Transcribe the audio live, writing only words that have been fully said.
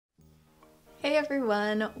Hey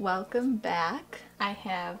everyone, welcome back. I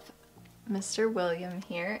have Mr. William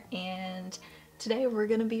here, and today we're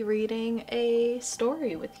going to be reading a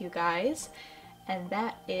story with you guys, and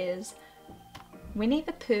that is Winnie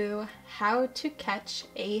the Pooh, How to Catch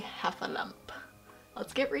a Heffalump.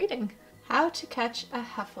 Let's get reading. How to Catch a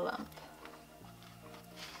Heffalump.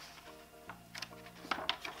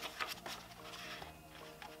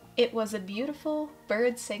 It was a beautiful,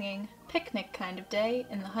 bird-singing, picnic kind of day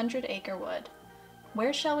in the 100-acre wood.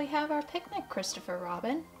 "Where shall we have our picnic, Christopher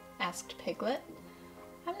Robin?" asked Piglet.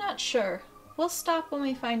 "I'm not sure. We'll stop when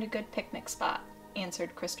we find a good picnic spot,"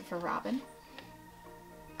 answered Christopher Robin.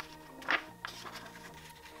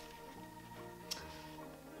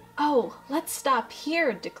 "Oh, let's stop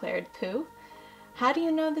here," declared Pooh. "How do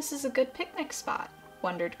you know this is a good picnic spot?"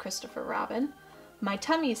 wondered Christopher Robin. "My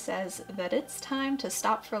tummy says that it's time to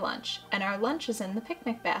stop for lunch, and our lunch is in the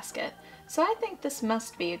picnic basket, so I think this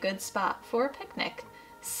must be a good spot for a picnic."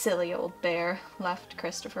 "Silly old bear," laughed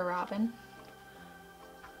Christopher Robin.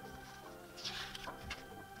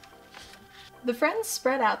 The friends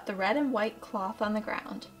spread out the red and white cloth on the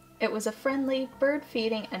ground. It was a friendly,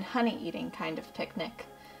 bird-feeding and honey-eating kind of picnic.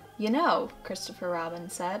 "You know," Christopher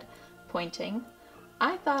Robin said, pointing,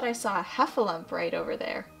 "I thought I saw a heffalump right over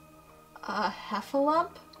there." "A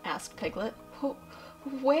heffalump?" asked Piglet.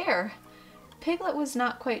 "Where?" Piglet was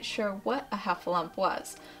not quite sure what a heffalump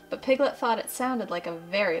was, but Piglet thought it sounded like a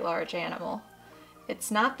very large animal.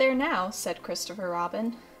 "It's not there now," said Christopher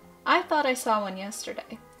Robin. "I thought I saw one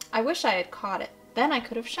yesterday. I wish I had caught it. Then I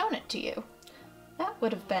could have shown it to you." "That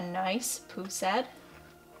would have been nice," Pooh said.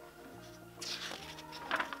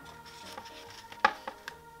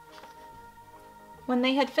 When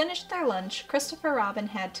they had finished their lunch, Christopher Robin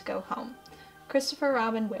had to go home. Christopher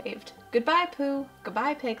Robin waved. "Goodbye, Pooh.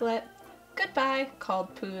 Goodbye, Piglet." "Goodbye,"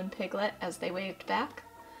 called Pooh and Piglet as they waved back.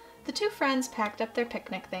 The two friends packed up their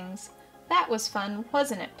picnic things. "That was fun,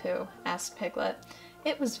 wasn't it, Pooh?" asked Piglet.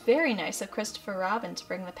 "It was very nice of Christopher Robin to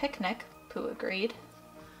bring the picnic," Pooh agreed.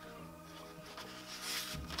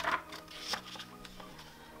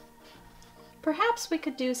 "Perhaps we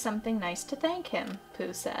could do something nice to thank him,"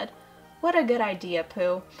 Pooh said. "What a good idea,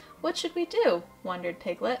 Pooh. What should we do?" wondered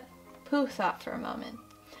Piglet. Pooh thought for a moment.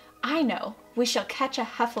 "I know! We shall catch a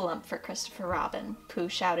heffalump for Christopher Robin," Pooh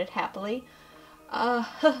shouted happily.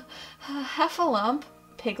 Heffalump?"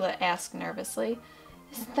 Piglet asked nervously.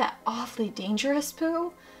 "Isn't that awfully dangerous,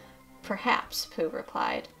 Pooh?" "Perhaps," Pooh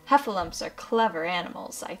replied. "Heffalumps are clever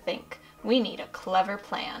animals, I think. We need a clever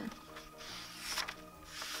plan."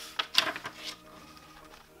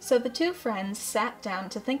 So the two friends sat down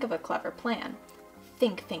to think of a clever plan.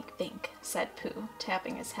 "Think, think, think," said Pooh,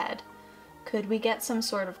 tapping his head. "Could we get some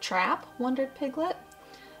sort of trap?" wondered Piglet.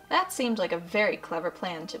 That seemed like a very clever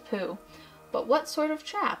plan to Pooh. But what sort of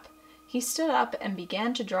trap? He stood up and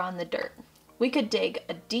began to draw in the dirt. "We could dig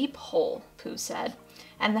a deep hole," Pooh said,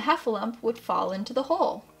 "and the heffalump would fall into the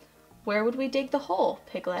hole." "Where would we dig the hole?"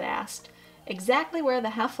 Piglet asked. "Exactly where the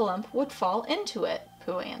heffalump would fall into it,"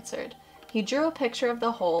 Pooh answered. He drew a picture of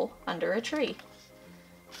the hole under a tree.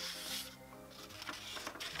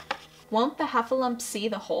 "Won't the heffalump see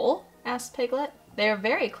the hole?" asked Piglet. "They are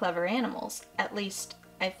very clever animals. At least,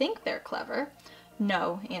 I think they're clever."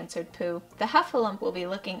 "No," answered Pooh. "The heffalump will be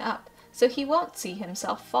looking up, so he won't see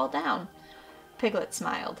himself fall down." Piglet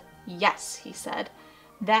smiled. "Yes," he said.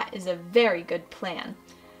 "That is a very good plan.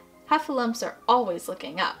 Heffalumps are always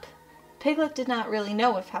looking up." Piglet did not really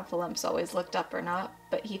know if heffalumps always looked up or not,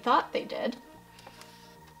 but he thought they did.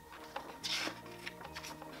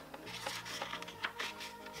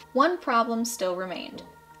 One problem still remained.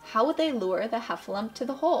 How would they lure the heffalump to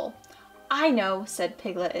the hole? "I know," said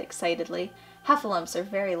Piglet excitedly. "Heffalumps are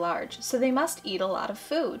very large, so they must eat a lot of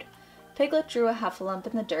food." Piglet drew a heffalump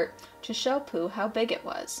in the dirt to show Pooh how big it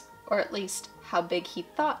was, or at least how big he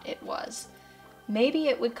thought it was. "Maybe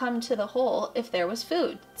it would come to the hole if there was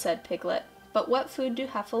food," said Piglet. "But what food do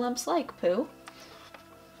heffalumps like, Pooh?"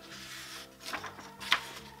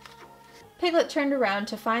 Piglet turned around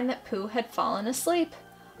to find that Pooh had fallen asleep.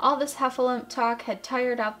 All this heffalump talk had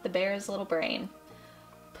tired out the bear's little brain.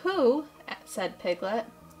 "Pooh," said Piglet.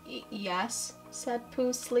 "Yes," said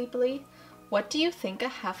Pooh sleepily. "What do you think a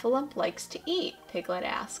heffalump likes to eat?" Piglet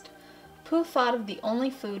asked. Pooh thought of the only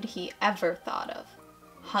food he ever thought of.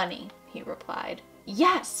 "Honey," he replied.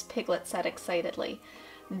 "Yes!" Piglet said excitedly.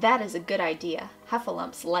 "That is a good idea.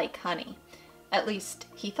 Heffalumps like honey." At least,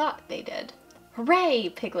 he thought they did. "Hooray!"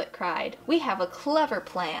 Piglet cried. "We have a clever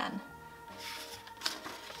plan."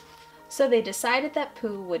 So they decided that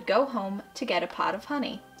Pooh would go home to get a pot of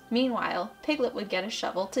honey. Meanwhile, Piglet would get a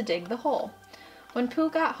shovel to dig the hole. When Pooh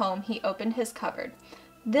got home, he opened his cupboard.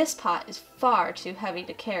 "This pot is far too heavy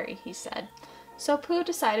to carry," he said. So Pooh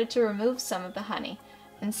decided to remove some of the honey,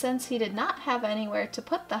 and since he did not have anywhere to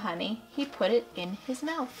put the honey, he put it in his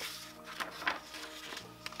mouth.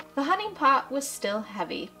 The honey pot was still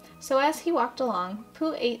heavy, so as he walked along,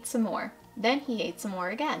 Pooh ate some more. Then he ate some more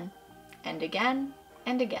again, and again,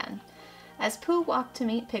 and again. As Pooh walked to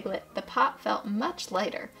meet Piglet, the pot felt much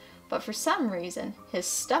lighter, but for some reason, his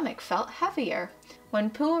stomach felt heavier. When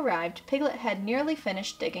Pooh arrived, Piglet had nearly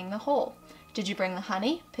finished digging the hole. "Did you bring the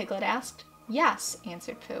honey?" Piglet asked. "Yes,"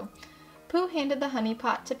 answered Pooh. Pooh handed the honey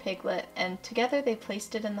pot to Piglet, and together they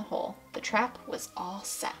placed it in the hole. The trap was all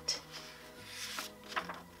set.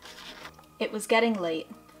 It was getting late.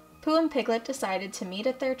 Pooh and Piglet decided to meet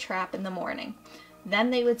at their trap in the morning. Then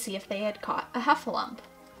they would see if they had caught a heffalump.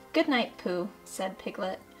 "Good night, Pooh," said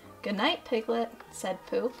Piglet. "Good night, Piglet," said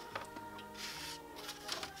Pooh.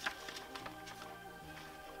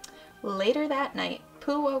 Later that night,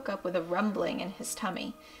 Pooh woke up with a rumbling in his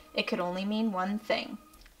tummy. It could only mean one thing.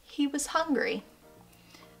 He was hungry.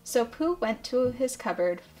 So Pooh went to his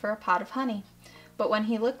cupboard for a pot of honey. But when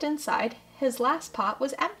he looked inside, his last pot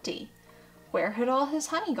was empty. Where had all his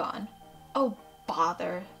honey gone? "Oh,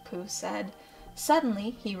 bother," Pooh said.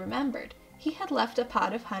 Suddenly he remembered. He had left a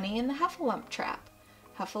pot of honey in the heffalump trap.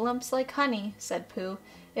 "Heffalumps like honey," said Pooh.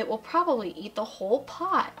 "It will probably eat the whole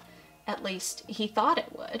pot." At least, he thought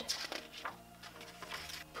it would.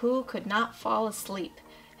 Pooh could not fall asleep.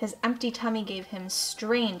 His empty tummy gave him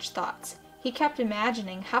strange thoughts. He kept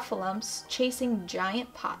imagining heffalumps chasing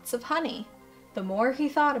giant pots of honey. The more he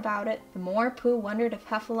thought about it, the more Pooh wondered if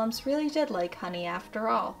heffalumps really did like honey after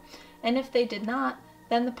all. And if they did not,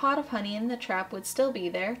 then the pot of honey in the trap would still be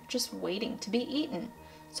there, just waiting to be eaten.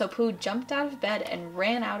 So Pooh jumped out of bed and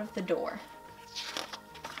ran out of the door.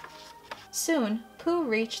 Soon, Pooh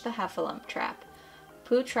reached the heffalump trap.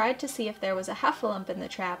 Pooh tried to see if there was a heffalump in the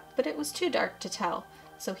trap, but it was too dark to tell,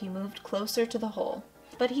 so he moved closer to the hole.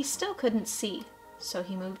 But he still couldn't see, so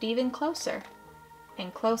he moved even closer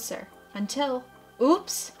and closer until,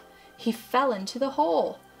 oops, he fell into the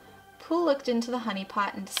hole. Pooh looked into the honey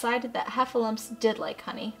pot and decided that heffalumps did like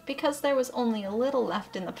honey, because there was only a little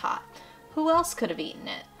left in the pot. Who else could have eaten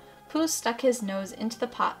it? Pooh stuck his nose into the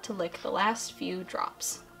pot to lick the last few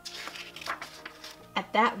drops.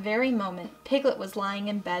 At that very moment, Piglet was lying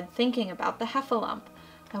in bed thinking about the heffalump.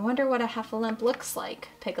 "I wonder what a heffalump looks like,"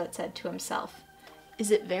 Piglet said to himself. "Is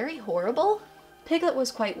it very horrible?" Piglet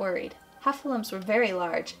was quite worried. Heffalumps were very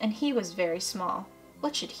large, and he was very small.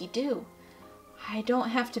 What should he do? "I don't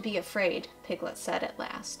have to be afraid," Piglet said at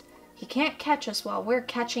last. "He can't catch us while we're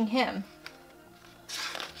catching him."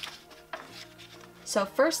 So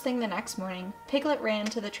first thing the next morning, Piglet ran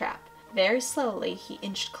to the trap. Very slowly, he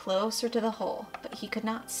inched closer to the hole, but he could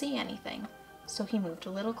not see anything, so he moved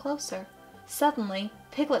a little closer. Suddenly,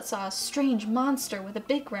 Piglet saw a strange monster with a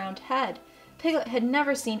big round head. Piglet had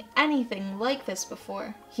never seen anything like this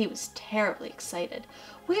before. He was terribly excited.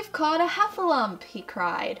 "We've caught a heffalump!" he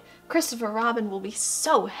cried. "Christopher Robin will be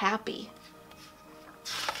so happy."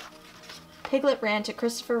 Piglet ran to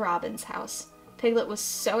Christopher Robin's house. Piglet was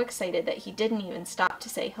so excited that he didn't even stop to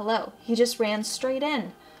say hello. He just ran straight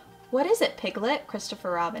in. "What is it, Piglet?"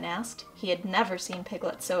 Christopher Robin asked. He had never seen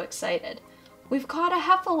Piglet so excited. "We've caught a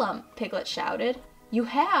heffalump!" Piglet shouted. "You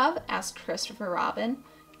have?" asked Christopher Robin.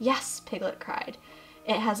 "Yes," Piglet cried.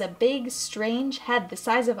 "It has a big, strange head the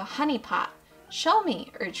size of a honey pot." "Show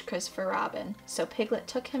me," urged Christopher Robin. So Piglet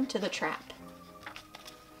took him to the trap.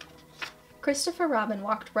 Christopher Robin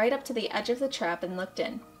walked right up to the edge of the trap and looked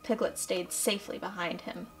in. Piglet stayed safely behind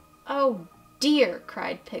him. "Oh dear!"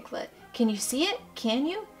 cried Piglet. "Can you see it? Can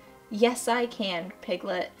you?" "Yes, I can,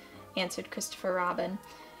 Piglet," answered Christopher Robin.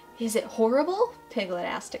 "Is it horrible?" Piglet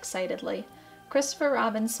asked excitedly. Christopher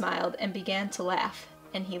Robin smiled and began to laugh,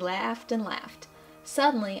 and he laughed and laughed.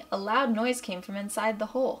 Suddenly, a loud noise came from inside the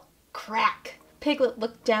hole. Crack! Piglet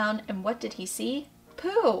looked down, and what did he see?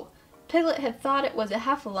 Pooh! Piglet had thought it was a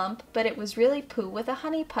heffalump, but it was really Pooh with a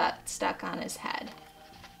honey pot stuck on his head.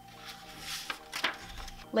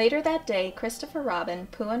 Later that day, Christopher Robin,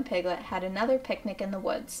 Pooh, and Piglet had another picnic in the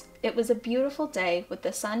woods. It was a beautiful day, with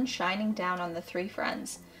the sun shining down on the three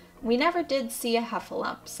friends. "We never did see a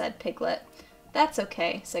heffalump," said Piglet. "That's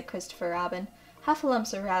okay," said Christopher Robin.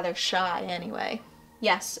 "Heffalumps are rather shy, anyway."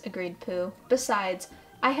 "Yes," agreed Pooh. "Besides,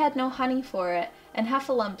 I had no honey for it, and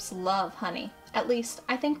heffalumps love honey. At least,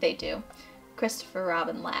 I think they do." Christopher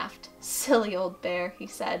Robin laughed. "Silly old bear," he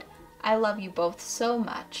said. "I love you both so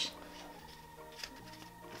much."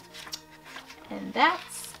 And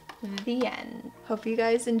that's the end. Hope you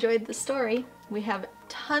guys enjoyed the story. We have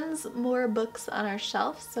tons more books on our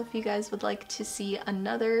shelf, so if you guys would like to see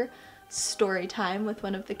another story time with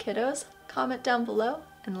one of the kiddos, comment down below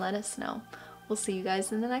and let us know. We'll see you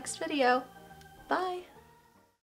guys in the next video. Bye!